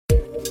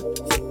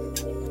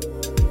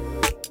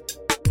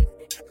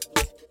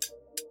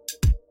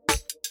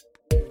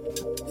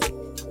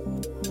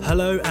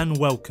Hello and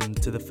welcome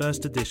to the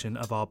first edition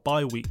of our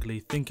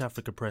bi-weekly Think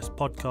Africa Press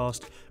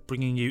podcast,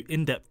 bringing you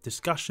in-depth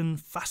discussion,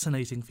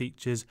 fascinating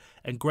features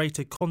and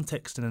greater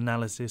context and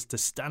analysis to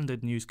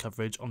standard news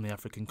coverage on the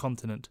African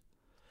continent.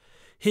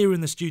 Here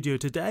in the studio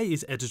today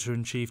is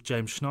Editor-in-Chief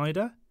James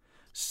Schneider,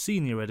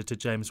 Senior Editor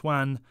James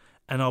Wan,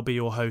 and I'll be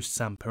your host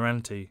Sam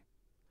Paranti.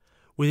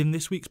 Within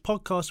this week's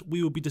podcast,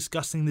 we will be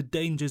discussing the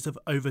dangers of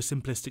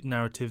oversimplistic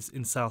narratives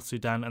in South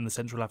Sudan and the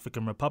Central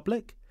African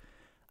Republic,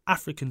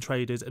 African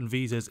traders and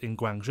visas in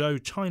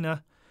Guangzhou,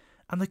 China,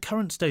 and the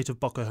current state of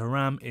Boko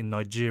Haram in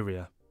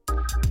Nigeria.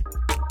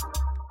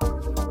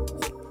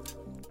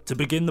 To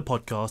begin the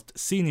podcast,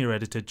 Senior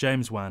Editor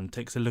James Wan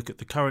takes a look at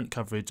the current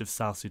coverage of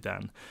South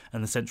Sudan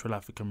and the Central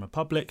African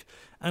Republic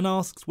and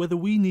asks whether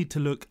we need to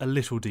look a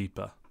little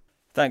deeper.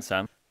 Thanks,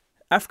 Sam.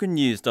 African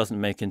news doesn't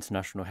make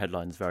international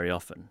headlines very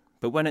often,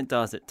 but when it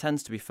does, it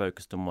tends to be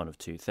focused on one of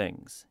two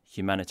things: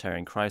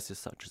 humanitarian crisis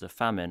such as a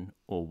famine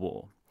or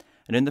war.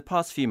 And in the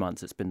past few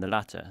months, it's been the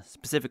latter,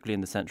 specifically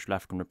in the Central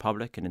African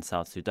Republic and in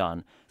South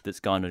Sudan, that's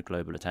garnered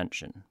global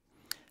attention.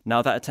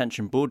 Now, that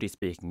attention, broadly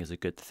speaking, is a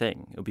good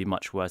thing. It would be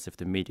much worse if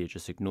the media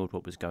just ignored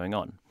what was going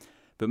on.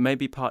 But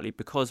maybe partly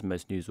because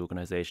most news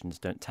organisations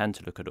don't tend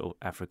to look at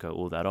Africa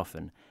all that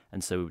often,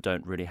 and so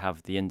don't really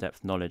have the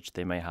in-depth knowledge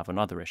they may have on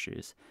other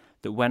issues,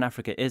 that when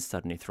Africa is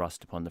suddenly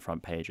thrust upon the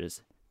front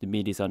pages, the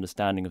media's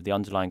understanding of the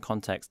underlying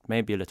context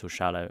may be a little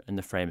shallow and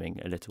the framing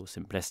a little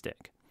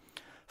simplistic.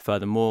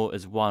 Furthermore,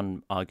 as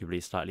one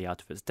arguably slightly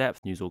out of its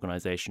depth news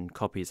organisation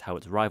copies how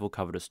its rival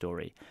covered a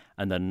story,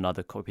 and then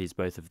another copies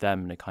both of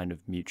them in a kind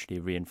of mutually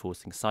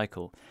reinforcing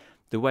cycle,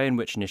 the way in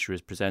which an issue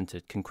is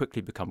presented can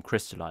quickly become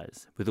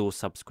crystallised, with all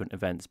subsequent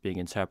events being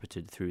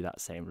interpreted through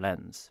that same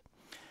lens.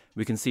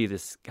 We can see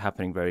this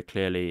happening very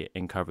clearly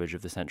in coverage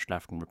of the Central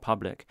African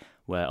Republic,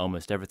 where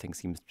almost everything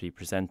seems to be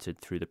presented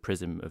through the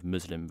prism of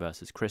Muslim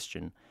versus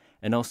Christian,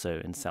 and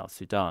also in South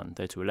Sudan,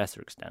 though to a lesser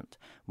extent,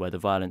 where the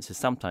violence has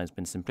sometimes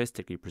been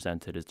simplistically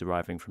presented as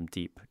deriving from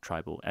deep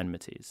tribal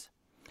enmities.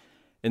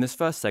 In this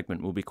first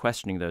segment, we'll be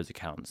questioning those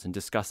accounts and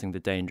discussing the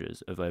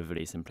dangers of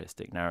overly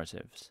simplistic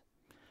narratives.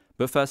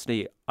 But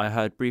firstly, I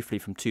heard briefly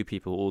from two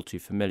people all too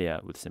familiar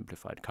with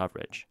simplified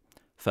coverage.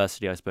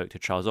 Firstly, I spoke to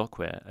Charles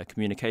Okwir, a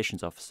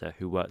communications officer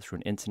who works for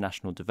an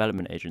international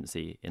development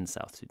agency in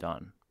South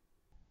Sudan.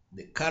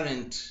 The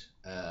current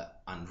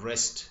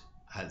unrest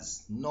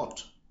has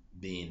not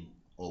been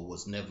or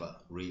was never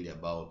really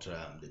about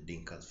the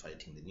Dinkas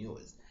fighting the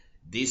Nuers.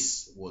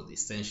 This was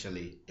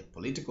essentially a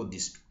political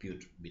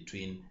dispute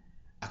between,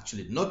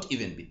 actually not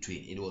even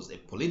between, it was a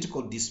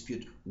political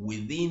dispute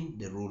within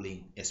the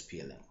ruling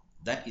SPLM.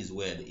 That is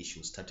where the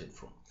issue started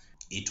from.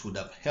 It would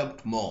have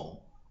helped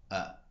more.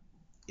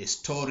 A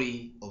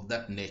story of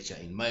that nature,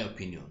 in my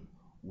opinion,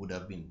 would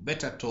have been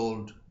better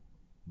told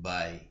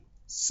by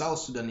South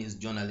Sudanese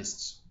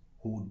journalists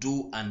who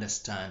do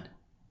understand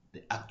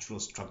the actual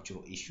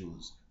structural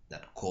issues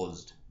that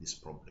caused this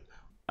problem.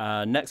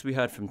 Next, we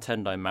heard from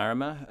Tendai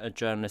Marama, a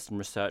journalist and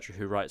researcher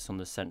who writes on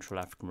the Central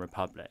African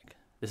Republic.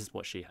 This is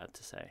what she had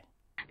to say.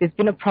 There's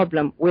been a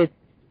problem with,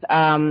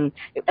 a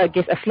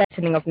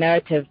flattening of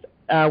narratives,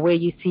 where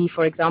you see,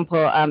 for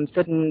example,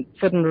 certain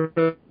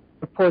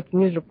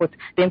news reports,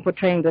 then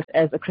portraying this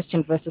as a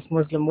Christian versus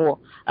Muslim war.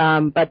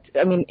 But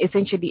I mean,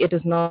 essentially, it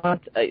is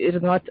not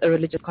a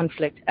religious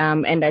conflict,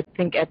 and I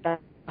think at the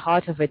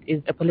heart of it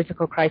is a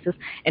political crisis,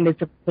 and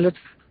it's a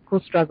political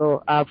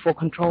struggle for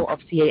control of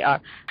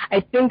CAR. I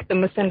think the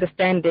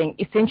misunderstanding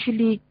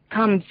essentially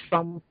comes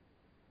from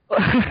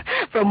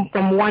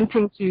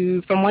wanting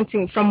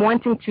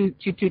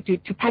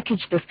to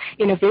package this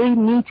in a very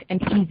neat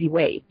and easy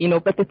way,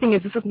 but the thing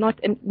is, this is not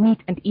a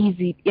neat and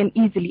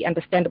easily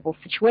understandable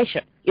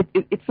situation.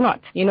 It's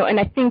not, and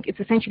I think it's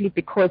essentially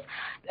because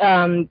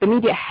the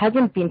media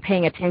hasn't been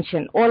paying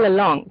attention all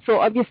along. So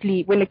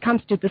obviously, when it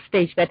comes to the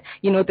stage that,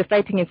 the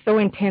fighting is so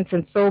intense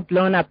and so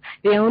blown up,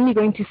 they're only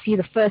going to see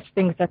the first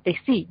things that they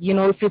see.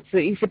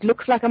 If it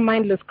looks like a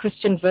mindless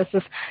Christian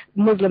versus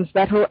Muslims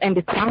battle and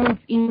it sounds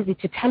easy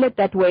to tell it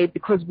that way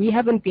because we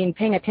haven't been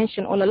paying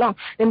attention all along,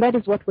 then that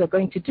is what we're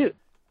going to do.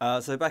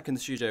 So back in the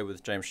studio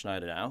with James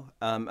Schneider now.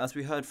 As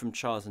we heard from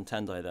Charles and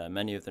Tendai there,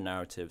 many of the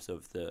narratives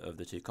of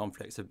the two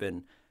conflicts have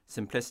been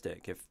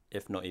simplistic,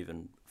 if not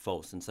even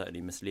false, and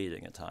certainly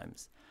misleading at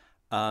times.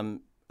 And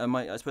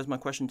I suppose my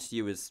question to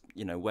you is,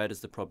 where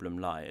does the problem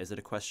lie? Is it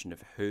a question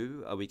of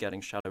who? Are we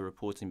getting shallow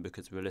reporting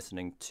because we're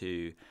listening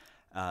to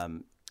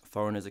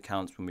foreigners'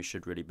 accounts when we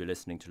should really be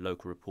listening to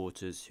local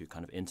reporters who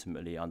kind of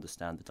intimately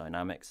understand the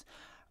dynamics?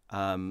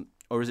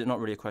 Or is it not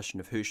really a question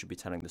of who should be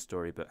telling the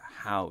story, but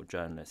how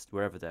journalists,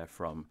 wherever they're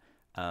from,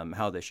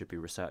 how they should be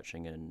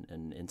researching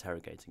and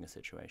interrogating a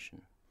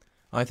situation?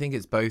 I think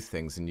it's both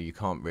things, and you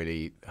can't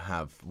really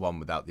have one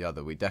without the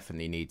other. We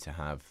definitely need to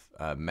have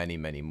many,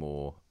 many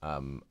more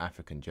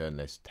African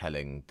journalists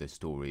telling the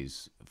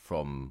stories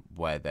from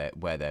where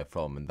they're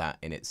from, and that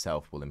in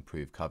itself will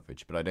improve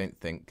coverage. But I don't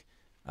think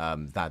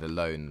that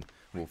alone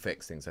will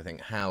fix things. I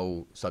think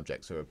how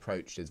subjects are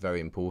approached is very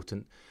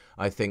important.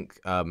 I think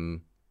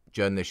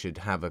journalists should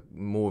have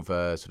more of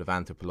a sort of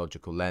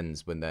anthropological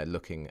lens when they're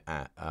looking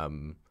at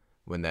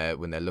when they're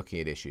looking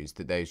at issues.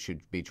 That they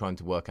should be trying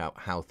to work out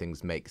how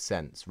things make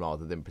sense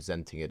rather than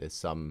presenting it as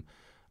some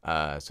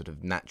sort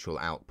of natural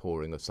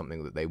outpouring of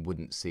something that they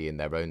wouldn't see in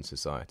their own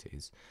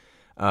societies.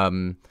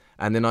 And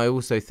then I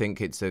also think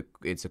it's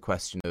a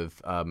question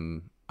of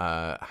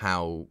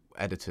how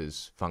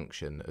editors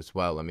function as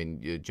well. I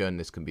mean,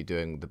 journalists can be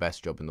doing the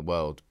best job in the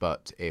world,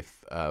 but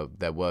if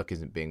their work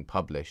isn't being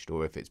published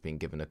or if it's being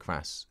given a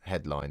crass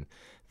headline,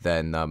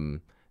 then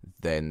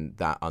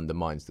that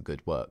undermines the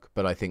good work.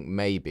 But I think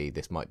maybe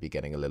this might be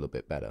getting a little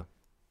bit better.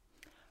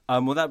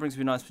 Well, that brings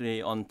me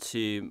nicely on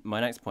to my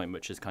next point,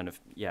 which is kind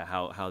of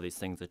how these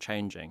things are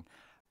changing.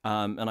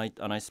 And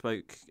I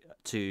spoke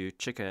to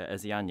Chika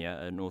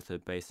Ezeanya, an author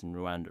based in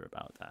Rwanda,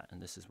 about that,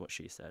 and this is what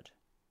she said.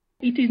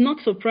 It is not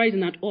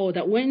surprising at all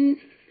that when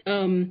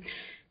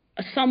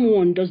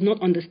someone does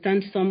not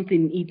understand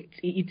something,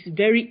 it's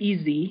very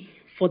easy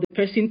for the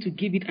person to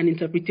give it an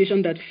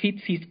interpretation that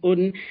fits his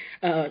own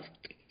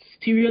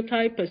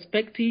stereotype,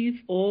 perspective,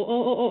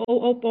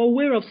 or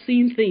way of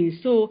seeing things.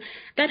 So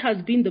that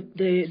has been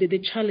the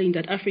challenge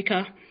that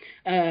Africa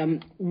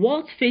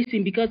was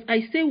facing. Because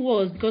I say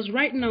was because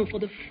right now, for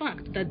the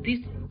fact that this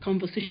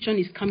conversation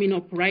is coming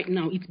up right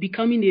now, it's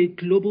becoming a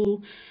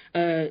global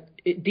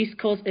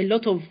discourse. A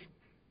lot of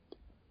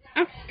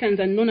Africans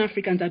and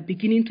non-Africans are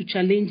beginning to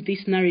challenge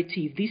this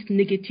narrative, this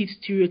negative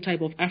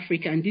stereotype of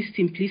Africa, and this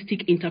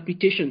simplistic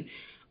interpretation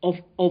of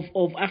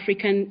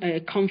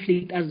African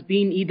conflict as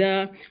being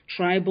either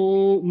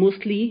tribal,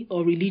 mostly,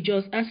 or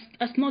religious, as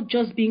not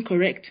just being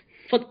correct.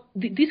 But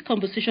this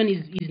conversation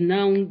is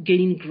now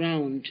gaining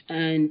ground,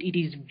 and it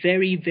is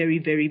very, very,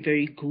 very,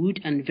 very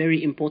good and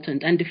very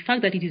important. And the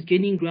fact that it is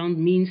gaining ground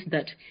means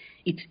that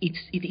it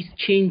is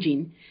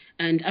changing,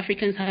 and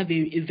Africans have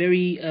a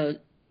very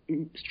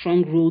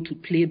strong role to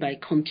play by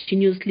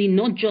continuously,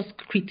 not just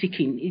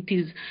critiquing. It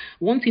is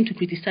one thing to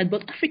criticize,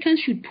 but Africans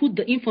should put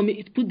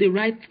the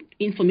right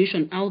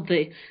information out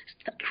there,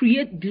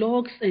 create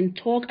blogs and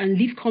talk and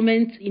leave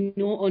comments,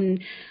 on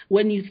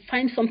when you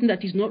find something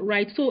that is not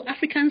right. So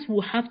Africans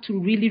will have to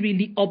really,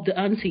 really up the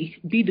ante,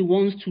 be the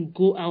ones to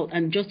go out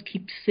and just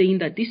keep saying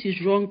that this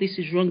is wrong, this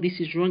is wrong, this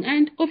is wrong,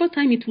 and over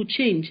time it will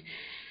change.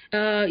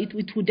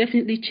 It will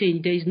definitely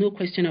change. There is no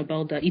question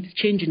about that. It's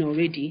changing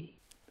already.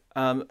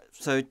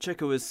 So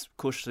Chika was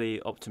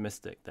cautiously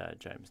optimistic there,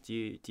 James. Do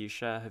you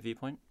share her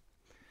viewpoint?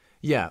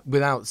 Yeah,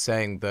 without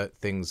saying that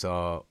things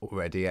are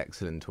already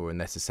excellent or are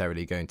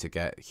necessarily going to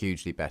get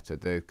hugely better,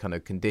 the kind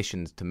of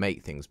conditions to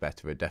make things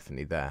better are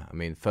definitely there. I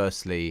mean,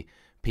 firstly,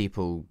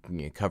 people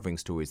covering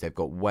stories, they've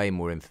got way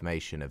more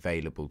information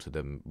available to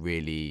them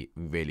really,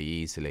 really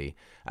easily.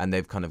 And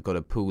they've kind of got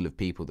a pool of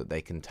people that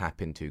they can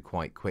tap into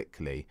quite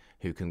quickly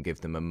who can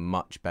give them a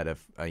much better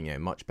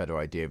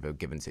idea of a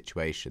given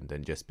situation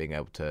than just being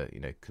able to,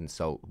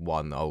 consult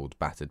one old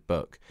battered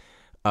book.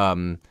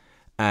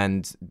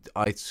 And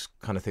I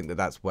kind of think that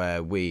that's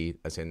where we,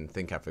 as in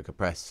Think Africa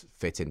Press,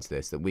 fit into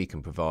this, that we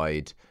can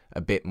provide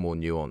a bit more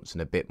nuance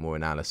and a bit more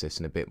analysis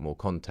and a bit more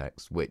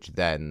context, which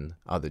then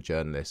other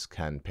journalists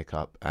can pick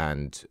up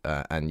and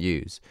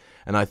use.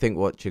 And I think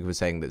what Chika was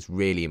saying that's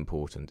really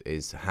important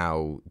is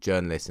how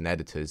journalists and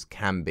editors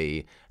can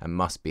be and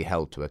must be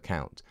held to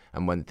account.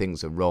 And when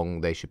things are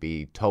wrong, they should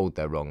be told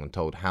they're wrong and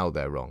told how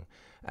they're wrong.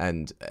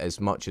 And as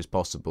much as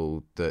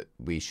possible that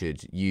we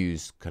should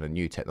use kind of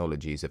new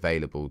technologies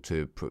available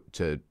to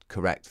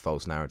correct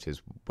false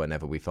narratives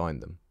whenever we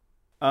find them.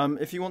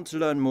 If you want to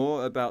learn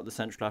more about the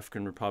Central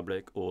African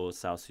Republic or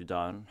South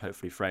Sudan,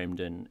 hopefully framed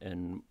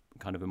in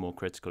kind of a more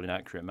critical and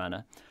accurate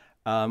manner,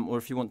 or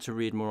if you want to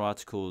read more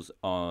articles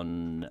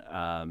on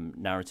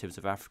narratives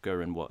of Africa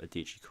and what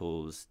Adichie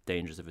calls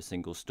dangers of a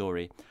single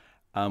story,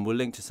 we'll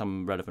link to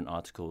some relevant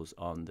articles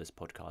on this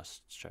podcast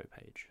show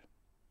page.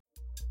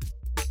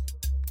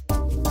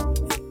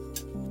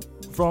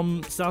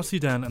 From South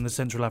Sudan and the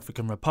Central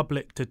African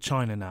Republic to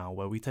China now,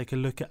 where we take a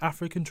look at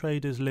African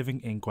traders living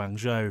in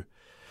Guangzhou.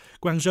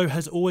 Guangzhou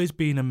has always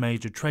been a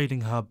major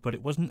trading hub, but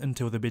it wasn't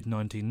until the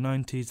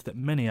mid-1990s that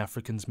many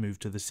Africans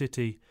moved to the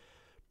city.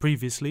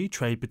 Previously,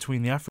 trade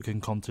between the African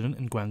continent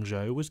and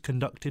Guangzhou was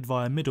conducted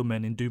via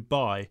middlemen in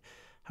Dubai.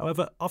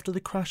 However, after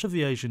the crash of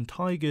the Asian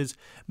tigers,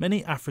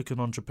 many African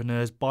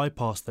entrepreneurs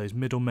bypassed those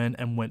middlemen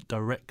and went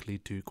directly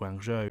to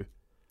Guangzhou.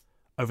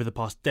 Over the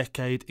past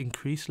decade,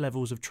 increased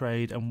levels of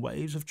trade and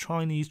waves of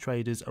Chinese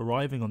traders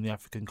arriving on the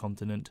African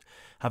continent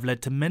have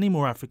led to many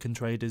more African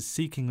traders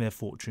seeking their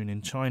fortune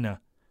in China.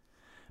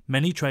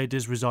 Many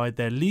traders reside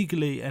there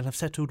legally and have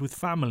settled with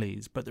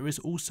families, but there is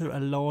also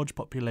a large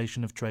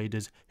population of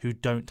traders who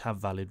don't have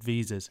valid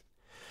visas.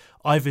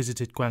 I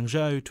visited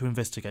Guangzhou to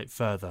investigate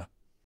further.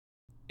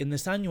 In the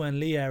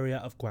Sanyuanli area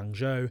of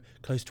Guangzhou,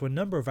 close to a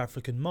number of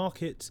African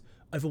markets,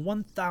 over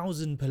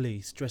 1,000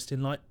 police dressed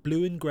in light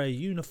blue and grey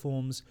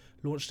uniforms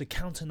launched a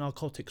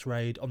counter-narcotics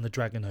raid on the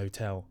Dragon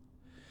Hotel.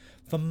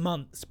 For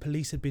months,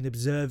 police had been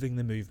observing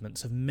the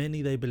movements of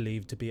many they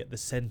believed to be at the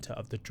centre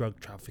of the drug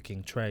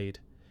trafficking trade.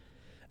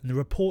 And the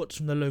reports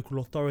from the local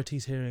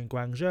authorities here in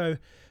Guangzhou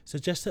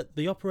suggest that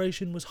the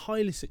operation was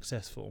highly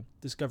successful,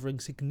 discovering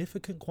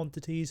significant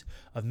quantities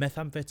of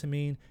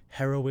methamphetamine,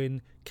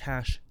 heroin,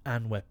 cash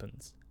and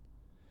weapons.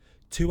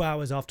 2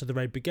 hours after the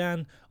raid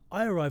began,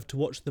 I arrived to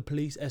watch the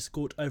police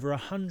escort over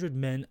 100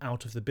 men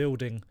out of the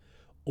building,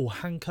 all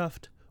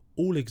handcuffed,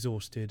 all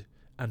exhausted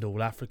and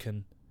all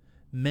African,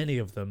 many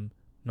of them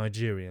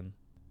Nigerian.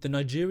 The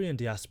Nigerian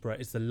diaspora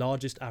is the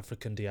largest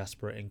African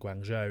diaspora in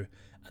Guangzhou,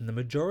 and the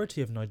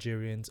majority of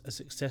Nigerians are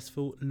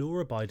successful,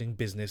 law-abiding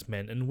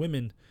businessmen and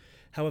women.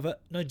 However,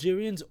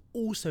 Nigerians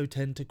also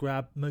tend to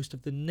grab most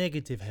of the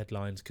negative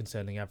headlines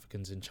concerning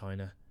Africans in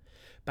China.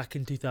 Back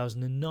in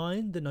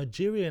 2009, the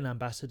Nigerian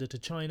ambassador to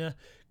China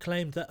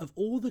claimed that of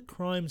all the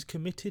crimes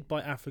committed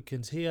by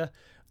Africans here,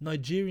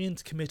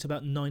 Nigerians commit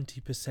about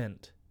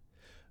 90%.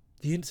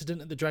 The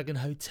incident at the Dragon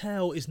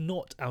Hotel is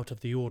not out of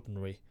the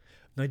ordinary.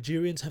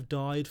 Nigerians have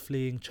died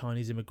fleeing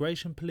Chinese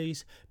immigration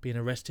police, been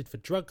arrested for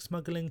drug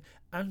smuggling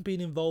and been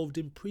involved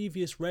in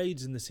previous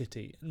raids in the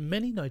city, and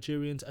many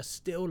Nigerians are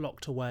still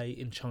locked away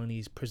in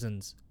Chinese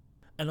prisons.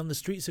 And on the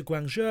streets of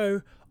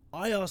Guangzhou,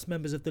 I asked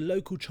members of the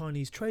local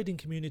Chinese trading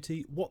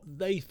community what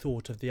they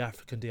thought of the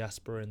African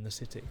diaspora in the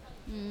city.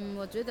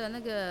 我觉得那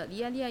个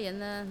尼日利亚人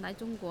呢来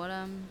中国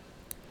呢，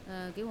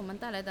给我们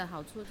带来的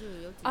好处就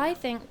有几个。 I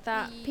think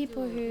that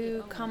people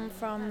who come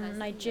from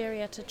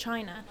Nigeria to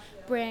China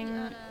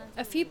bring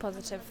a few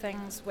positive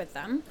things with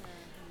them.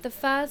 The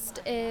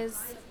first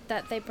is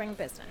that they bring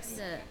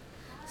business.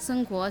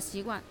 生活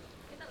习惯。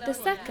 The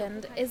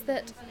second is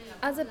that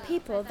as a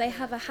people they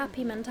have a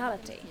happy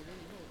mentality.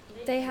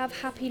 They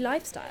have happy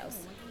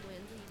lifestyles.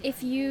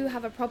 If you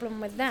have a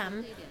problem with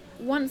them,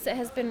 once it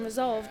has been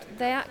resolved,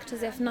 they act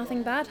as if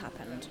nothing bad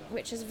happened,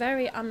 which is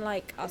very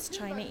unlike us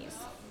Chinese.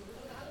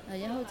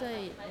 然后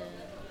在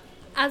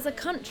As a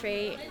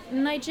country,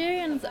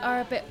 Nigerians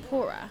are a bit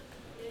poorer.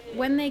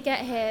 When they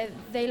get here,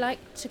 they like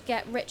to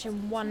get rich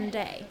in one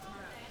day.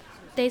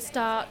 They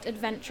start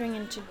adventuring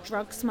into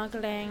drug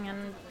smuggling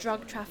and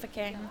drug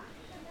trafficking.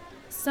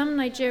 Some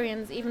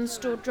Nigerians even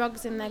store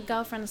drugs in their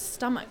girlfriends'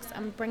 stomachs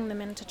and bring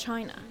them into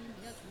China.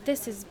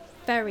 This is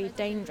very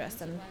dangerous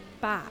and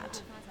bad.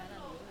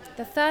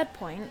 The third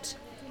point,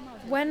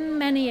 when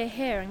many are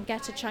here and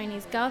get a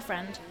Chinese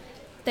girlfriend,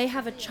 they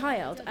have a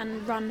child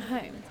and run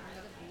home.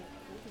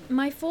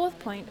 My fourth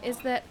point is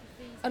that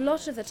a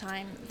lot of the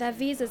time their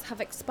visas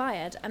have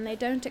expired and they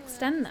don't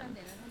extend them,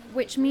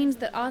 which means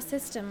that our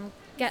system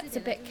gets a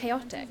bit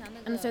chaotic,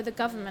 and so the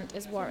government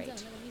is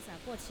worried.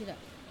 过期了，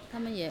他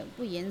们也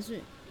不严肃，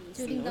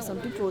就令到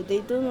Some people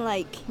they don't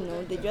like,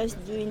 they're just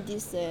doing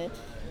this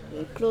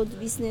clothes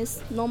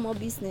business, normal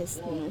business,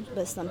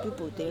 But some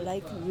people they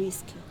like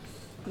risk,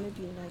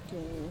 maybe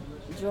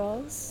like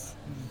drugs,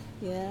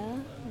 yeah,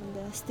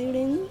 and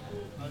stealing,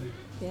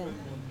 yeah.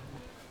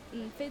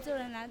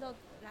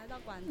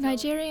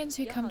 Nigerians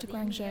who come to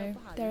Guangzhou,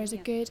 there is a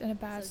good and a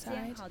bad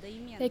side.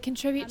 They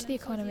contribute to the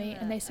economy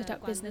and they set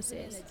up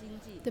businesses.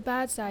 The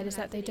bad side is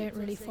that they don't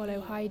really follow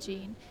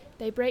hygiene.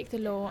 They break the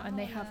law and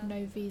they have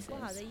no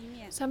visas.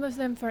 Some of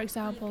them, for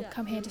example,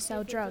 come here to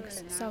sell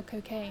drugs, sell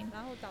cocaine,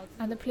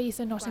 and the police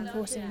are not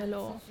enforcing the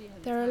law.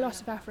 There are a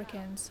lot of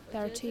Africans.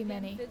 There are too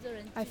many.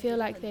 I feel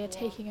like they are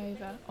taking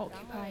over,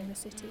 occupying the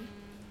city.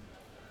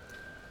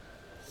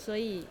 所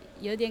以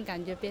有点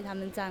感觉被他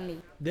们占领。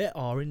 There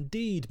are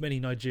indeed many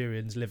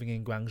Nigerians living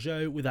in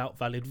Guangzhou without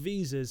valid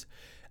visas,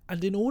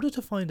 and in order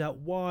to find out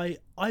why,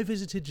 I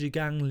visited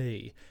Zhigang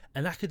Li,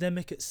 an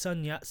academic at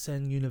Sun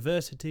Yat-sen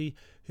University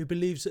who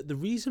believes that the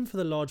reason for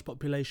the large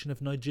population of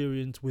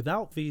Nigerians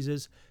without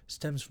visas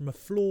stems from a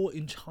flaw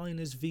in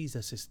China's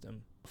visa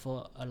system.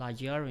 For a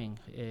Nigerian,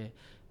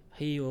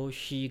 he or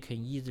she can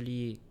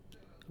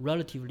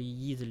relatively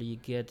easily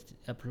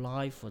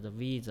apply for the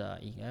visa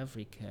in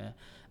Africa,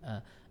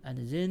 and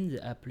then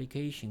the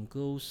application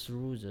goes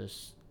through the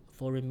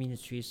foreign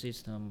ministry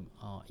system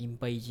in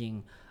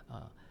Beijing,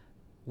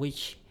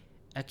 which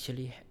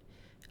actually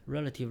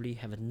relatively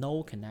have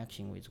no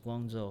connection with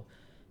Guangzhou.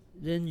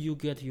 Then you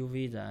get your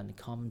visa and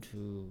come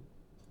to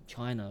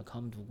China,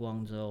 come to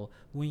Guangzhou.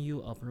 When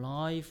you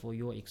apply for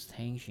your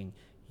extension,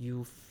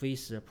 you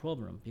face a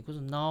problem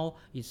because now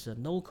it's a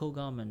local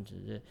government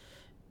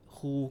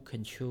who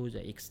controls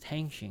the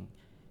extension.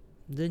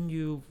 Then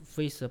you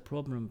face a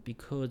problem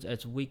because,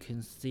 as we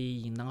can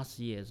see in last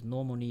years,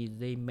 normally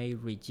they may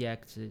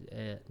reject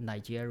a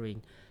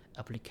Nigerian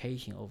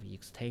application of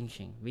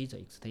extension, visa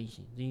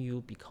extension. Then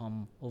you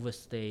become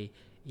overstay,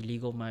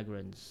 illegal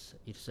migrants,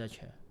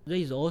 etc. There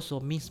is also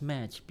a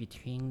mismatch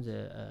between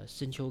the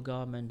central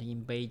government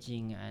in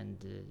Beijing and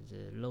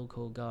the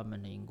local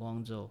government in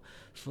Guangzhou.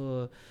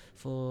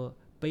 For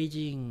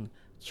Beijing,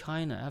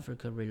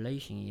 China-Africa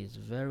relation is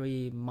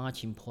very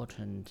much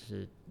important,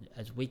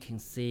 as we can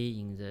see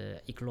in the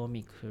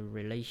economic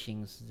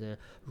relations, the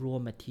raw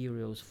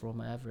materials from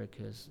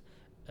Africa,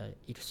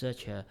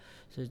 etc.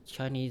 So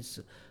Chinese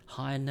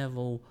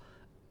high-level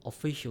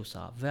officials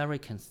are very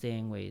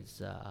concerned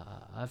with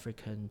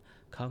African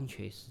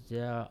countries.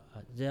 There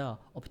are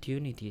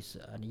opportunities,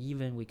 and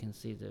even we can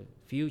see the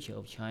future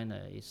of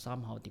China is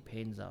somehow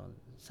depends on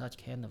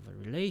such kind of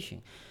a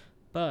relation.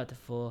 But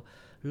for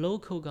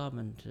local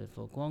government,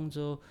 for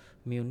Guangzhou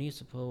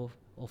municipal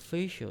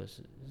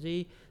officials,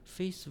 they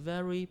face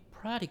very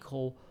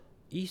practical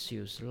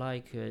issues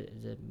like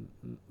the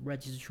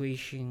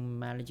registration,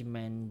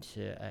 management,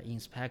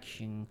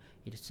 inspection,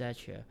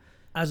 etc.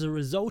 As a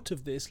result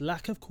of this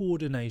lack of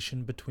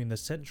coordination between the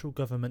central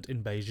government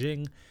in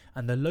Beijing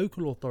and the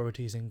local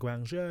authorities in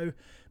Guangzhou,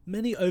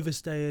 many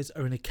overstayers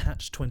are in a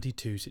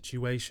catch-22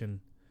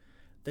 situation.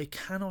 They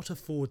cannot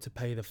afford to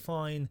pay the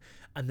fine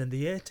and then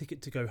the air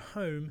ticket to go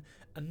home,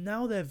 and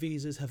now their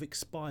visas have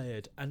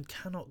expired and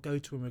cannot go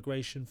to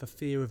immigration for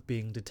fear of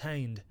being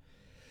detained.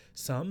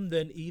 Some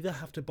then either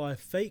have to buy a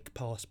fake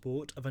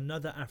passport of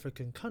another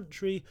African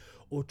country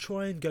or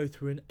try and go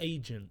through an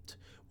agent,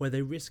 where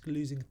they risk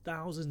losing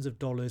thousands of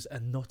dollars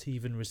and not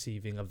even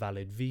receiving a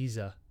valid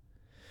visa.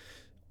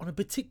 On a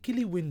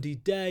particularly windy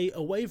day,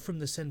 away from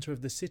the centre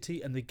of the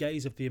city and the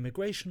gaze of the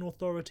immigration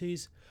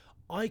authorities,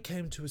 I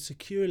came to a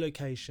secure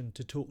location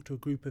to talk to a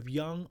group of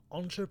young,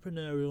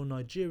 entrepreneurial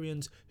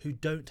Nigerians who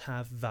don't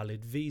have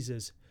valid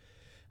visas.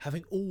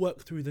 Having all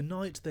worked through the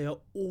night, they are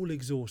all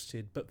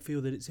exhausted but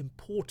feel that it's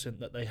important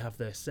that they have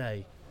their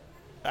say.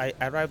 I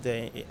arrived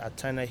at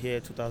China here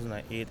in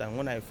 2008, and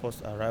when I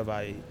first arrived,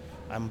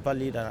 I'm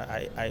valid, and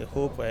I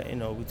hope,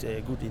 with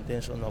a good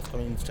intention of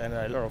coming to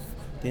China, a lot of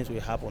things will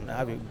happen. I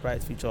have a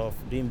bright future of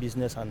doing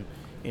business and,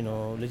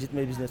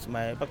 legitimate business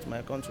back to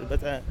my country.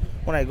 But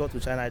when I got to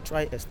China, I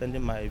tried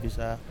extending my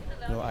visa.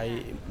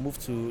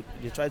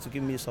 They tried to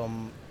give me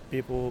some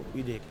people,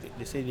 they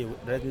say they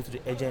direct me to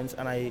the agents,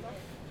 and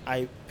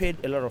I paid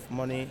a lot of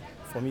money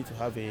for me to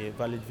have a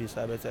valid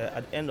visa. But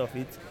at the end of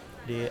it,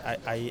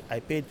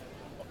 I paid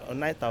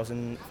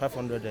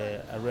 9,500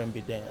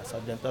 RMB then, as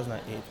of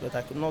 2008, but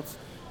I could not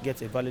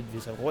get a valid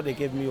visa. What they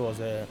gave me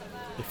was a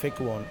fake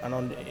one,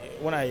 and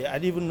when I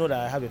didn't even know that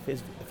I have a fake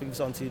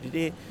visa until the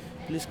day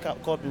police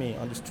caught me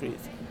on the street.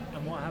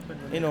 And what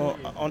happened?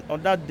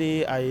 On that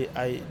day,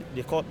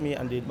 they caught me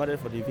and they demanded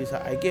for the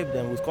visa. I gave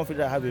them with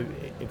confidence I have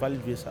a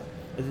valid visa,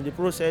 but in the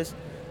process,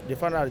 they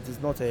found out it is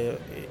not a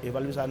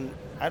valid visa, and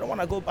I don't want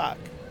to go back.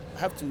 I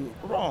have to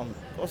run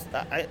because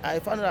I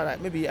found out that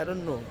maybe, I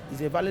don't know,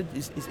 it's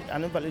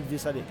an invalid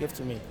visa they gave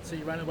to me. So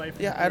you ran away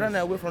from the police? I ran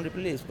away from the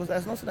police because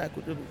there's nothing I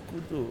could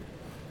do.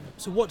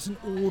 So what's an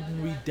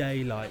ordinary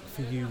day like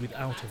for you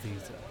without a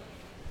visa?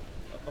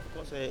 Of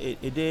course,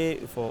 a day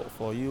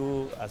for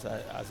you as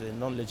a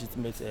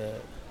non-legitimate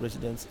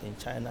resident in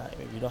China,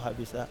 if you don't have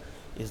visa,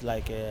 is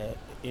like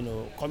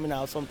coming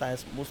out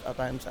sometimes, most of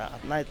the times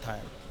at night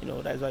time.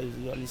 That's why you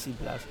usually see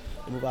blacks,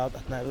 they move out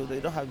at night. They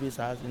don't have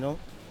visas, you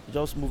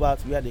just move out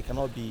where they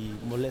cannot be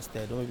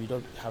molested or maybe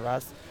don't be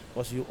harassed,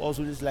 because you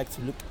also just like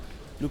to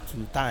look to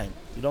time.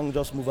 You don't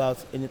just move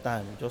out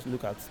anytime, you just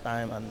look at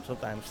time, and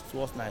sometimes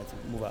towards night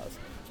you move out.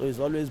 So it's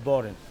always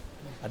boring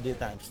at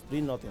daytime,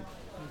 doing nothing.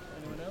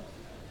 Anyone else?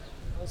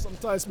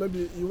 Sometimes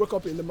maybe you wake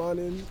up in the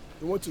morning,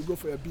 you want to go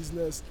for your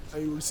business,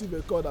 and you receive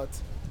a call that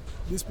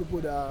these people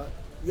that are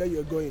where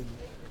you're going,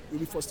 you'll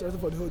be frustrated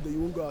for the whole day, you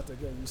won't go out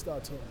again, you stay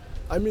at home.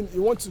 I mean,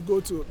 you want to go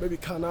to maybe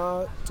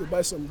Canal to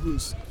buy some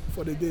goods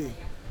for the day,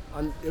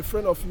 and a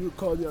friend of you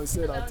called you and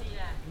said that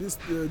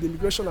the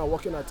immigration are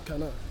working at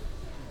Canal.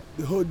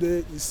 The whole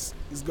day is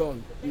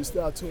gone. You stay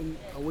at home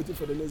and waiting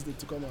for the next day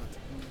to come out.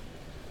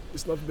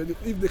 It's not bad.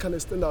 If they can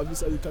extend our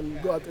visa, you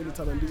can go out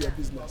anytime and do your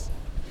business.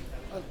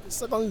 And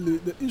secondly,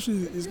 the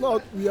issue is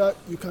not where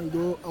you can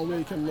go and where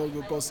you cannot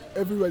go, because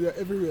they're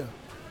everywhere.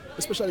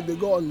 Especially if they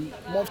go on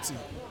Mufti.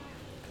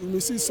 You may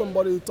see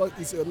somebody talk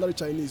is not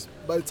Chinese.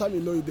 By the time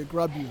you know it, they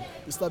grab you,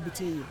 they start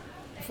beating you.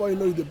 Before you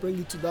know it, they bring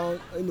you down,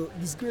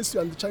 disgrace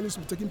you, and the Chinese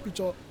will be taking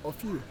picture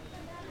of you,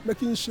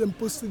 making shame,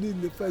 posting it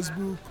in the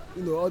Facebook,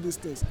 all these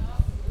things.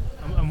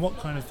 And what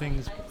kind of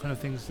things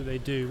do they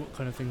do? What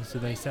kind of things do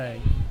they say?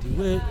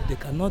 The way they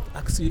cannot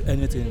ask you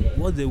anything,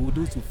 what they will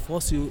do to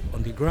force you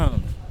on the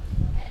ground,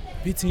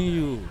 beating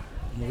you,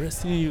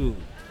 molesting you,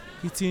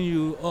 hitting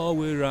you all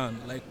the way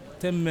around, like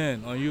 10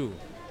 men on you.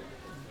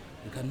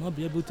 You cannot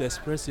be able to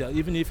express yourself,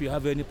 even if you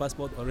have any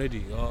passport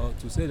already, or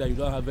to say that you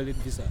don't have valid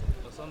visa.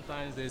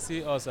 Sometimes they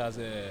see us as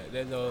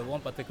there's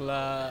one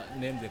particular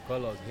name they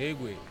call us,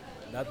 Hegwe.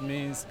 That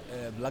means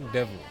black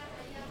devil.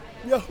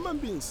 We are human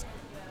beings.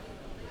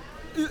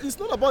 It's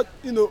not about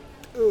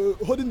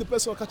holding the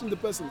person or catching the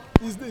person.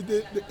 It's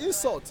the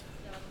insult,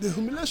 the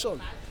humiliation,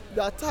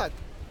 the attack.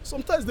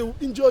 Sometimes they will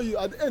injure you.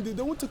 At the end,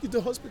 they won't take you to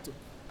the hospital.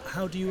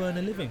 How do you earn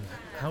a living?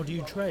 How do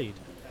you trade?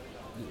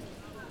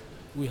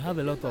 We have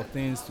a lot of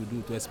things to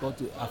do to export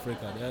to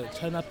Africa.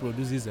 China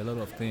produces a lot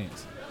of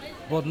things.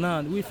 But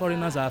now, we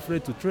foreigners are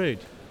afraid to trade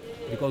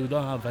because we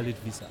don't have valid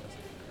visas.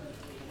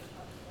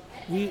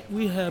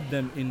 We help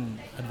them in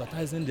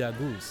advertising their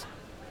goods.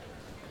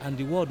 And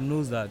the world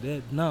knows that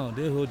they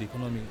hold the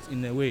economy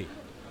in a way.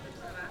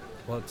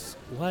 But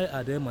why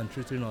are they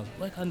maltreating us?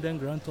 Why can't they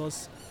grant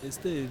us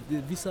the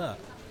visa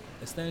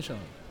extension?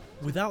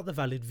 Without the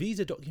valid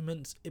visa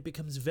documents, it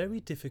becomes very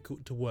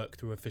difficult to work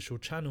through official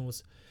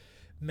channels.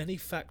 Many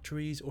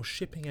factories or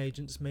shipping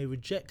agents may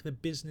reject the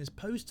business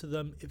posed to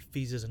them if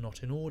visas are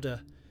not in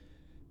order.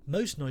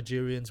 Most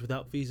Nigerians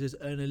without visas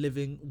earn a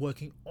living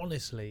working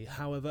honestly.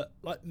 However,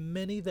 like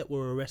many that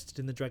were arrested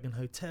in the Dragon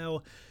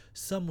Hotel,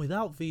 some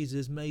without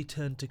visas may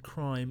turn to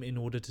crime in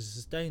order to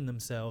sustain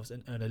themselves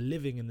and earn a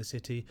living in the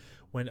city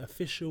when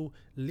official,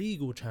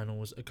 legal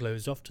channels are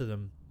closed off to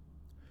them.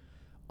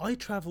 I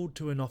travelled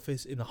to an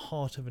office in the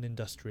heart of an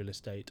industrial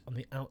estate on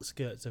the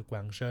outskirts of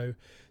Guangzhou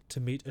to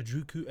meet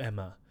Adruku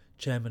Emma,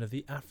 chairman of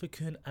the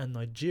African and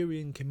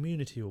Nigerian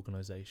community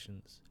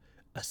organisations.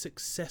 A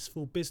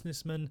successful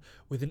businessman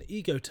with an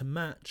ego to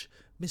match,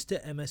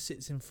 Mr. Emma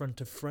sits in front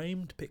of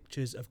framed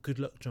pictures of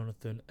Goodluck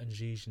Jonathan and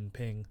Xi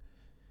Jinping.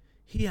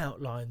 He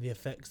outlined the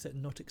effects that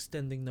not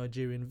extending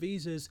Nigerian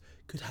visas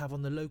could have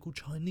on the local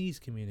Chinese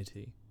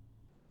community.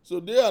 So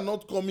they are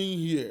not coming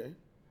here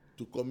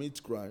to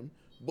commit crime,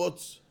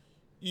 but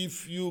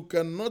if you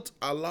cannot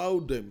allow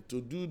them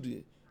to do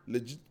the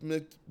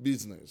legitimate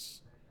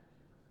business,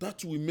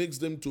 that will make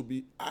them to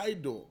be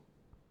idle.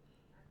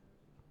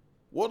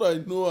 What I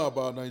know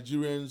about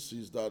Nigerians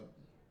is that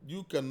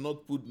you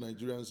cannot put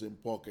Nigerians in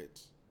pocket.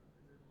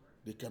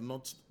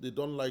 They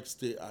don't like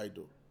stay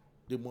idle.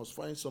 They must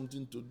find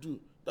something to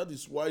do. That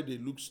is why they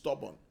look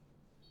stubborn.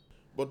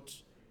 But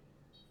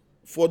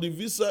for the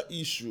visa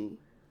issue,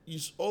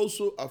 it's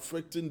also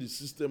affecting the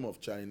system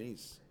of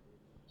Chinese.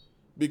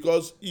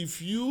 Because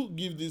if you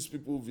give these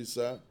people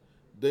visa,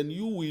 then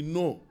you will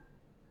know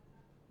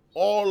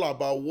all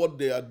about what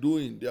they are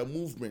doing, their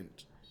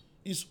movement.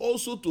 It's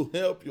also to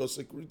help your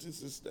security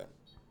system.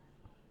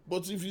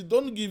 But if you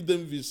don't give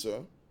them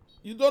visa,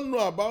 you don't know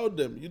about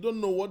them. You don't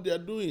know what they are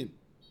doing.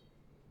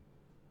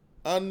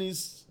 And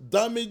it's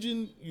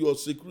damaging your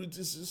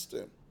security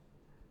system.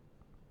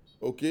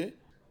 Okay?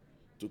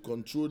 To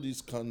control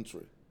this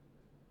country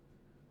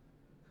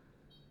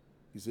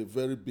is a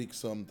very big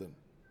something.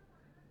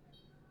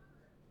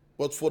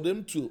 But for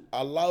them to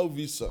allow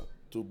visa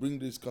to bring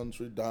this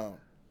country down,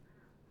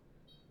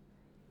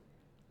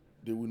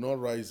 they will not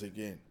rise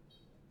again.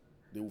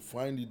 They will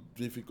find it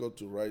difficult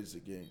to rise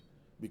again.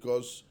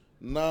 Because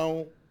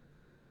now,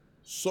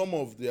 some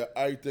of their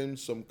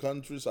items, some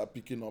countries are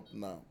picking up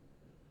now.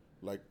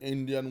 Like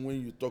Indian,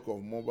 when you talk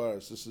of mobile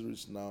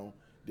accessories now,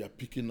 they are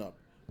picking up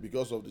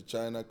because of the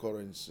China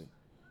currency.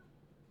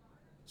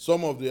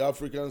 Some of the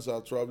Africans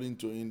are traveling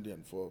to India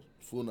for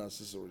phone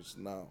accessories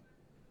now.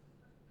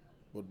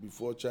 But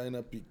before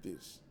China picked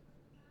this.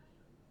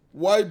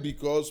 Why?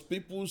 Because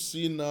people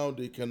see now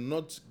they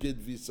cannot get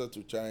visa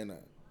to China.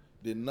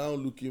 They're now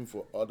looking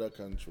for other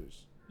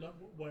countries. Like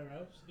where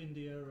else?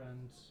 India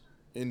and...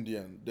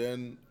 Indian.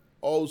 Then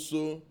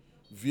also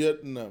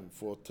Vietnam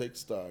for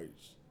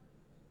textiles.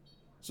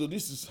 So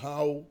this is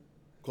how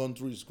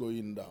country is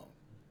going down.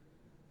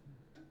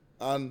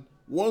 And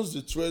once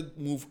the trade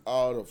move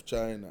out of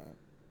China,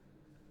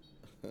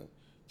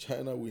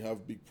 China will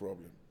have big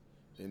problem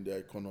in their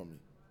economy.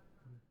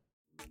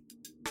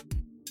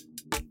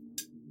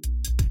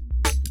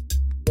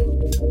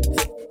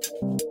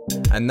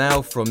 And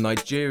now from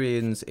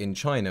Nigerians in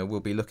China, we'll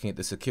be looking at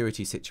the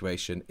security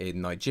situation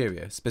in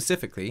Nigeria.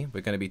 Specifically,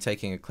 we're going to be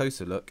taking a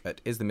closer look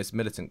at Islamist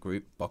militant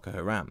group Boko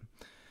Haram.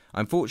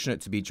 I'm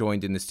fortunate to be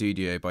joined in the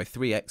studio by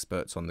three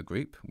experts on the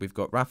group. We've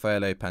got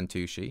Raffaele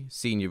Pantucci,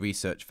 Senior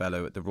Research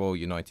Fellow at the Royal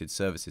United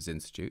Services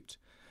Institute,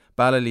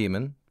 Bala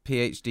Lehman,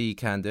 PhD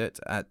candidate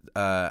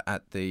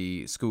at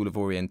the School of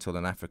Oriental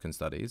and African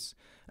Studies,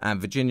 and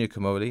Virginia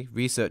Kamoli,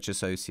 Research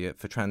Associate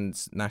for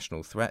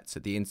Transnational Threats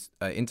at the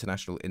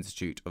International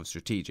Institute of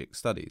Strategic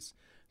Studies.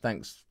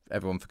 Thanks,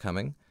 everyone, for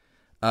coming.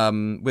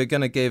 We're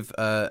going to give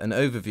an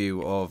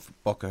overview of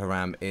Boko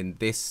Haram in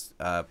this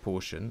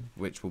portion,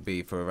 which will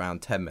be for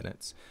around 10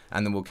 minutes,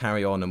 and then we'll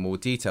carry on a more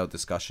detailed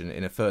discussion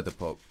in a further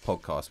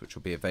podcast, which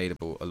will be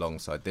available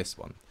alongside this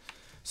one.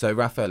 So,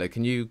 Raffaele,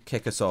 can you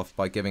kick us off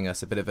by giving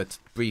us a bit of a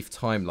brief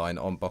timeline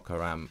on Boko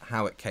Haram,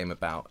 how it came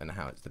about and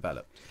how it's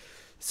developed?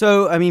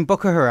 So, I mean,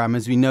 Boko Haram,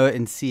 as we know it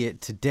and see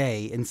it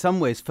today, in some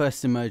ways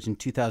first emerged in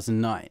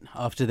 2009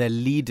 after their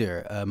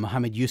leader,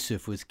 Mohammed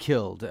Yusuf, was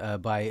killed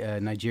by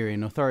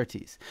Nigerian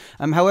authorities.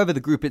 However, the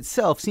group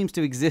itself seems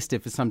to have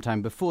existed for some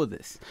time before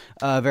this.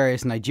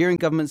 Various Nigerian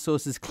government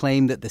sources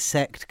claim that the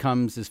sect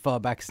comes as far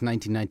back as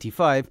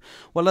 1995,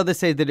 while others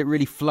say that it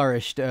really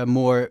flourished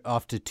more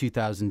after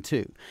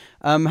 2002.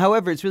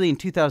 However, it's really in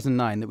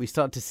 2009 that we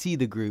start to see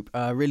the group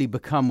really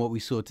become what we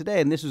saw today,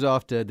 and this was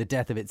after the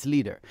death of its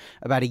leader.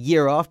 About a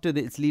year after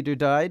its leader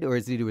died, or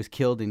its leader was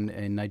killed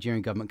in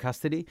Nigerian government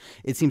custody,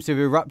 it seems to have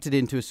erupted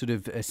into a sort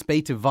of a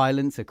spate of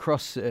violence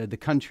across the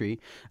country,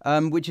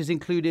 which has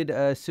included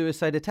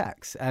suicide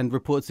attacks and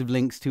reports of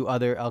links to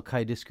other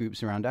al-Qaeda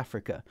groups around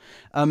Africa.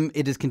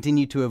 It has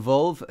continued to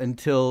evolve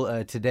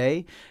until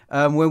today,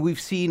 where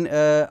we've seen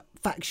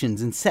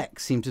factions and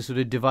sects seem to sort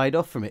of divide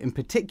off from it. In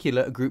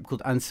particular, a group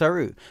called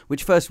Ansaru,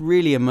 which first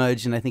really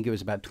emerged in, I think it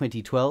was about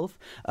 2012,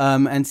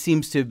 and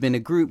seems to have been a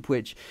group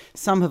which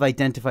some have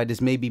identified as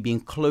maybe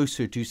being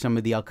closer to some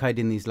of the Al-Qaeda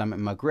in the Islamic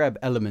Maghreb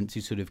elements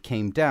who sort of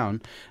came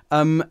down.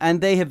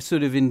 And they have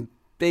sort of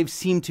they've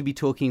seemed to be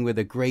talking with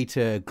a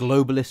greater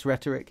globalist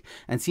rhetoric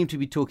and seem to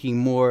be talking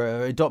more,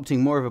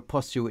 adopting more of a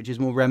posture which is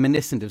more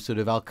reminiscent of sort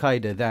of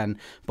Al-Qaeda than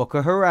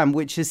Boko Haram,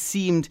 which has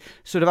seemed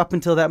sort of up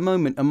until that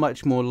moment a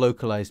much more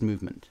localized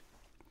movement.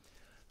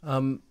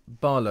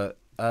 Bala,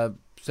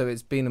 so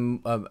it's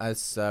been,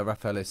 as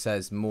Raffaello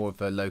says, more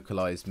of a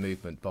localized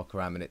movement, Boko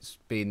Haram, and it's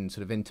been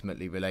sort of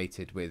intimately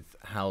related with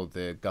how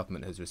the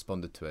government has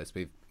responded to it.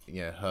 We've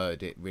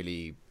heard it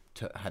really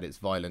had its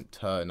violent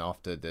turn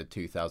after the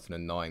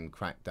 2009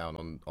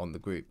 crackdown on the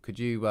group. Could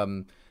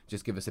you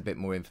just give us a bit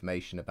more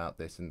information about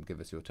this and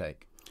give us your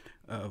take?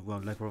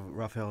 Well, like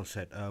Raphael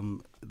said,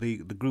 the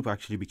group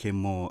actually became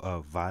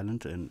more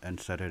violent and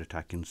started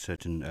attacking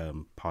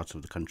certain parts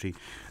of the country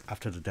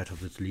after the death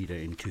of its leader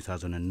in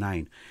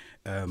 2009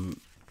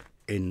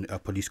 in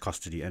police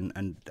custody.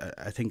 And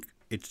I think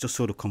it's just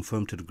sort of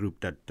confirmed to the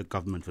group that the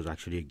government was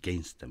actually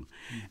against them.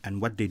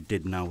 And what they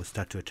did now was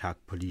start to attack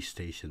police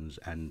stations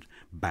and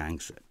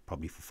banks,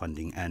 probably for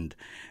funding, and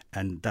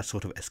that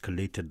sort of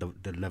escalated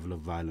the level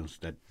of violence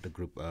that the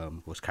group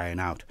was carrying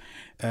out.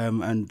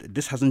 And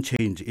this hasn't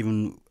changed,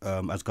 even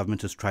as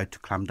government has tried to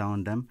clamp down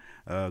on them.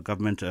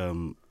 Government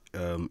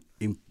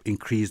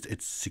increased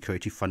its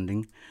security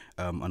funding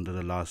under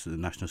the last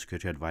National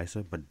Security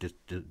Advisor, but this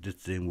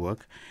didn't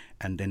work.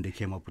 And then they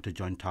came up with a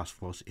joint task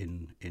force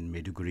in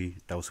Maiduguri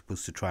that was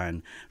supposed to try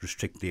and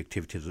restrict the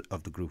activities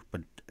of the group.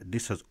 But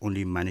this has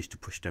only managed to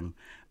push them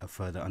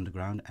further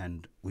underground,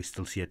 and we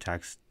still see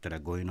attacks that are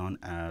going on.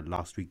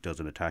 Last week there was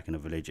an attack in a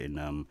village in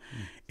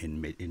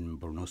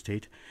Borno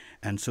State,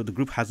 and so the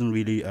group hasn't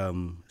really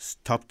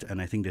stopped.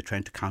 And I think they're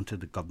trying to counter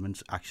the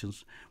government's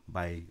actions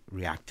by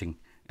reacting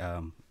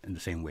in the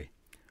same way.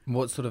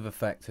 What sort of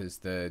effect has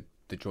the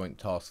joint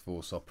task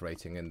force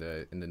operating in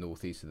the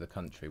northeast of the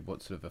country?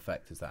 What sort of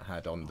effect has that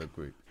had on the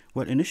group?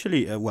 Well,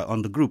 initially,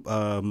 on the group,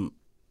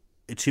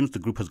 it seems the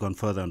group has gone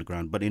further on the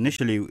ground. But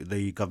initially,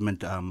 the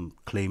government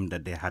claimed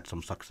that they had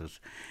some success,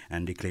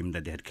 and they claimed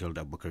that they had killed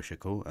Abubakar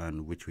Shekau,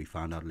 and which we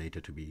found out later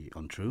to be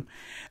untrue.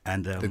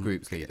 And the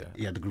group's leader.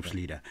 Yeah, the group's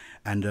leader.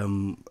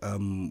 And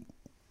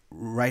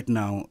right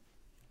now,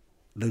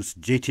 this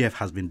JTF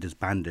has been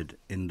disbanded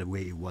in the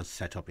way it was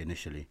set up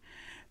initially.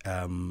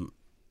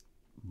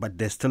 But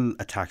there's still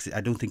attacks. I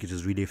don't think it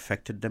has really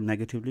affected them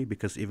negatively,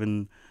 because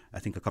even, I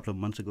think a couple of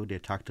months ago, they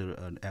attacked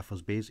an Air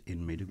Force base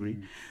in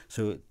Maiduguri.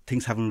 So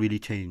things haven't really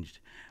changed.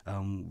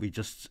 We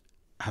just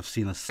have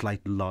seen a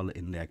slight lull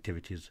in their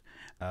activities.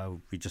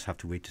 We just have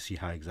to wait to see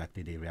how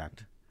exactly they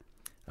react.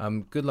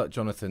 Goodluck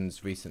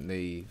Jonathan's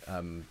recently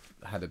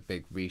had a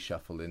big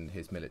reshuffle in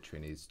his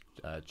military, and he's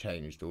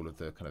changed all of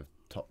the kind of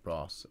top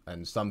brass.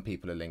 And some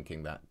people are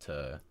linking that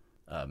to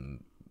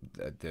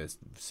the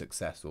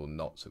success or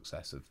not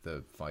success of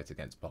the fight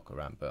against Boko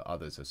Haram, but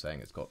others are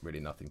saying it's got really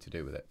nothing to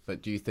do with it.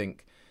 But do you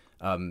think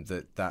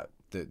that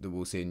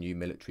we'll see a new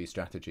military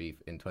strategy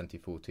in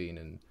 2014,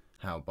 and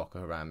how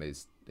Boko Haram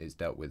is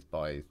dealt with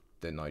by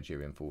the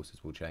Nigerian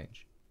forces will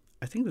change?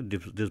 I think the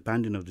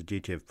disbanding of the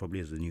JTF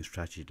probably is a new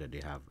strategy that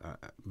they have.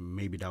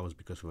 Maybe that was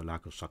because of a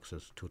lack of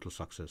success, total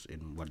success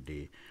in what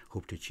they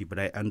hope to achieve. But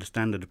I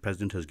understand that the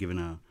president has given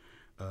a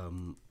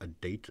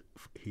date.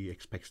 He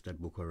expects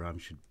that Boko Haram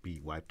should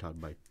be wiped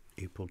out by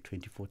April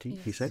 2014,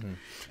 yes. He said.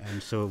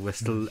 And so we're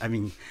still,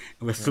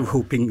 we're still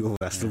hoping, or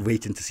we're still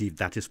waiting to see if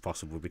that is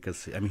possible,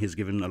 because, he's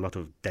given a lot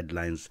of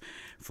deadlines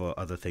for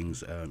other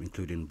things,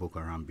 including Boko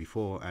Haram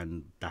before,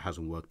 and that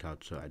hasn't worked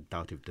out, so I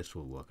doubt if this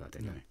will work out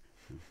anyway.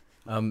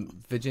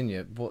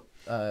 Virginia, what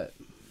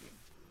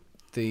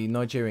the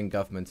Nigerian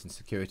government and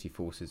security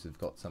forces have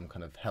got some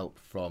kind of help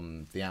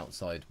from the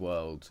outside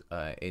world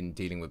in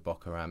dealing with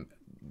Boko Haram,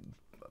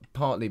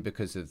 partly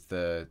because of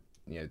the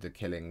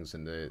killings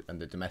and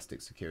the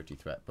domestic security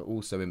threat, but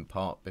also in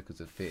part because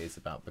of fears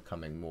about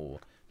becoming more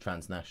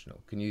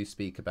transnational. Can you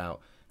speak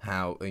about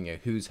how,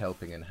 who's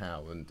helping and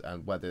how,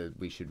 and whether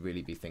we should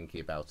really be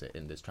thinking about it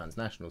in this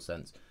transnational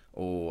sense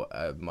or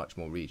a much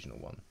more regional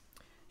one?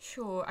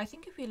 Sure. I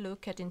think if we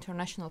look at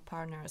international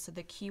partners,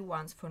 the key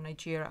ones for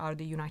Nigeria are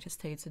the United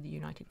States and the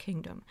United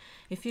Kingdom.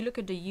 If you look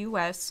at the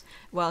US,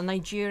 well,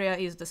 Nigeria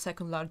is the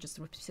second largest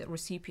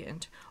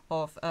recipient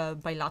of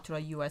bilateral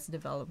US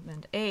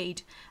development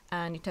aid,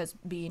 and it has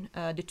been,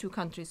 the two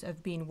countries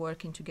have been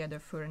working together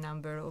for a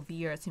number of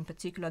years. In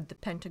particular, the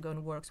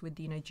Pentagon works with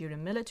the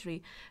Nigerian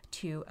military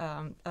to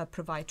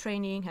provide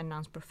training,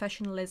 enhance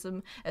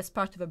professionalism as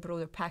part of a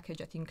broader package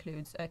that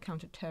includes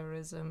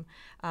counterterrorism,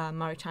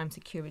 maritime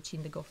security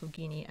in the Gulf of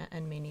Guinea,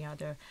 and many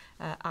other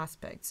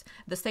aspects.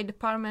 The State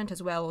Department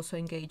as well also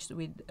engaged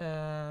with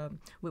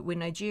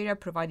Nigeria,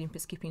 providing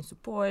peacekeeping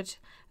support,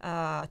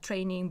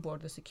 training,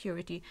 border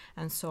security,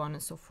 and so on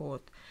and so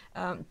forth.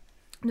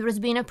 there has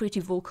been a pretty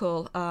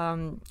vocal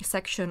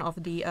section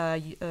of the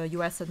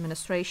US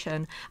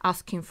administration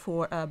asking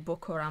for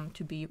Boko Haram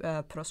to be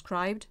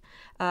proscribed.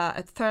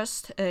 At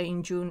first,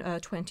 in June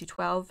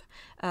 2012,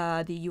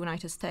 the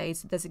United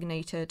States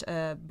designated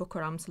Boko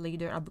Haram's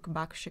leader, Abu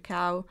Bakr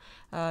Shekau,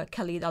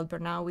 Khalid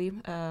al-Barnawi,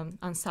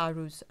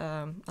 Ansaru's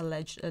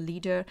alleged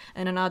leader,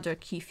 and another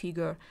key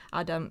figure,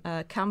 Adam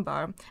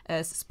Kambar,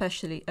 as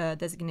specially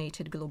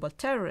designated global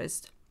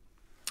terrorist.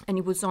 And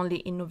it was only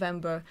in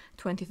November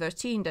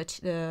 2013 that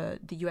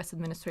the U.S.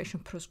 administration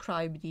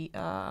proscribed the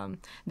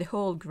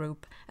whole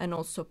group and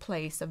also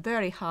placed a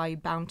very high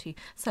bounty,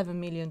 $7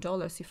 million,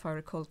 if I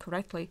recall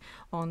correctly,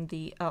 on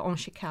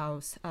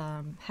Shekau's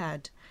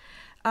head.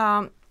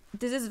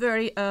 This is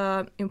very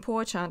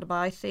important, but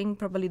I think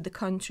probably the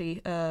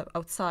country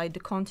outside the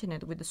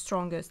continent with the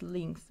strongest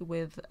links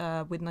with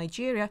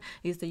Nigeria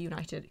is the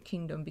United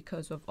Kingdom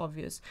because of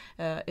obvious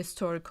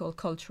historical,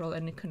 cultural,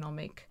 and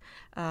economic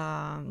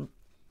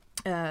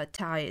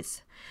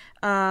ties.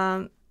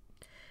 The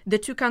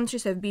two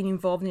countries have been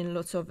involved in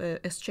lots of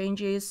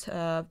exchanges.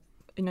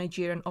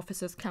 Nigerian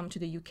officers come to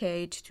the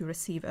UK to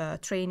receive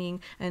training,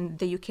 and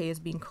the UK has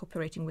been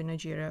cooperating with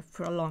Nigeria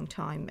for a long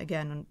time,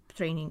 again, on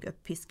training,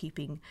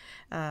 peacekeeping,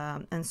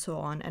 and so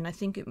on. And I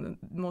think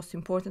most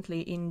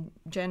importantly, in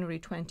January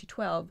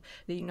 2012,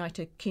 the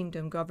United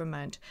Kingdom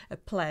government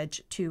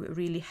pledged to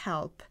really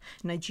help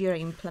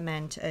Nigeria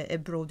implement a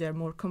broader,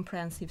 more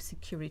comprehensive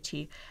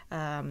security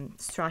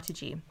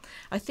strategy.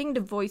 I think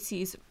the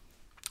voices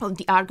of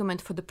the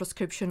argument for the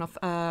proscription of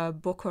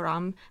Boko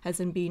Haram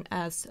hasn't been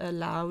as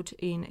loud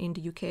in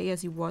the UK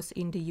as it was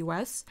in the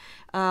US.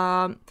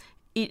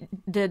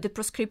 The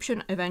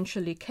proscription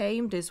eventually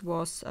came. This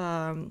was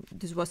in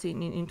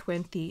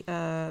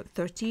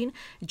 2013,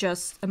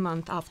 just a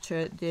month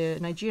after the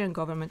Nigerian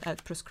government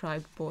had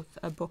proscribed both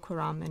Boko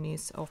Haram and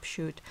his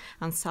offshoot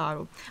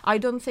Ansaru. I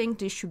don't think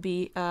this should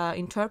be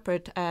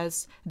interpreted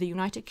as the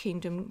United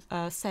Kingdom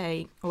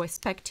saying or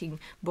expecting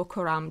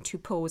Boko Haram to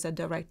pose a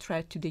direct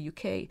threat to the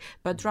UK,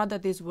 but rather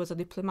this was a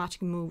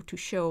diplomatic move to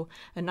show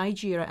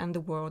Nigeria and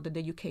the world that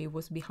the UK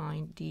was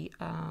behind the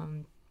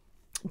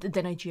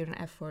Nigerian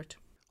effort.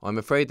 I'm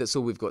afraid that's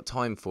all we've got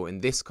time for in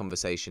this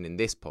conversation in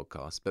this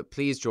podcast, but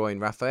please join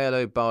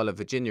Raffaello, Bala,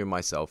 Virginia and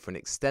myself for an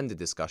extended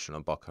discussion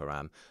on Boko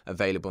Haram,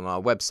 available on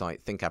our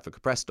website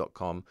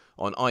thinkafricapress.com,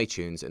 on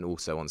iTunes and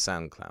also on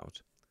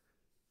SoundCloud.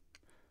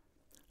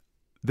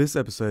 This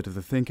episode of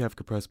the Think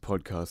Africa Press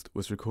podcast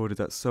was recorded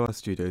at SOAS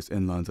Studios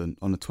in London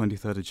on the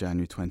 23rd of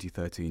January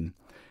 2013.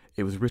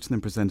 It was written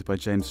and presented by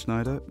James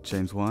Schneider,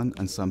 James Wan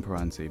and Sam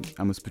Paranti,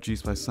 and was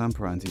produced by Sam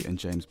Paranti and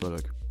James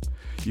Bullock.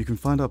 You can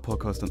find our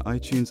podcast on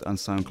iTunes and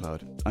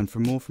SoundCloud. And for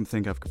more from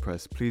Think Africa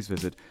Press, please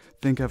visit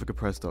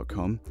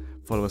thinkafricapress.com,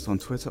 follow us on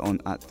Twitter on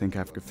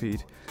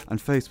 @ThinkAfricaFeed, and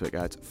Facebook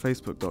at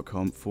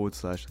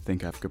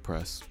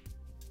facebook.com/ThinkAfricaPress.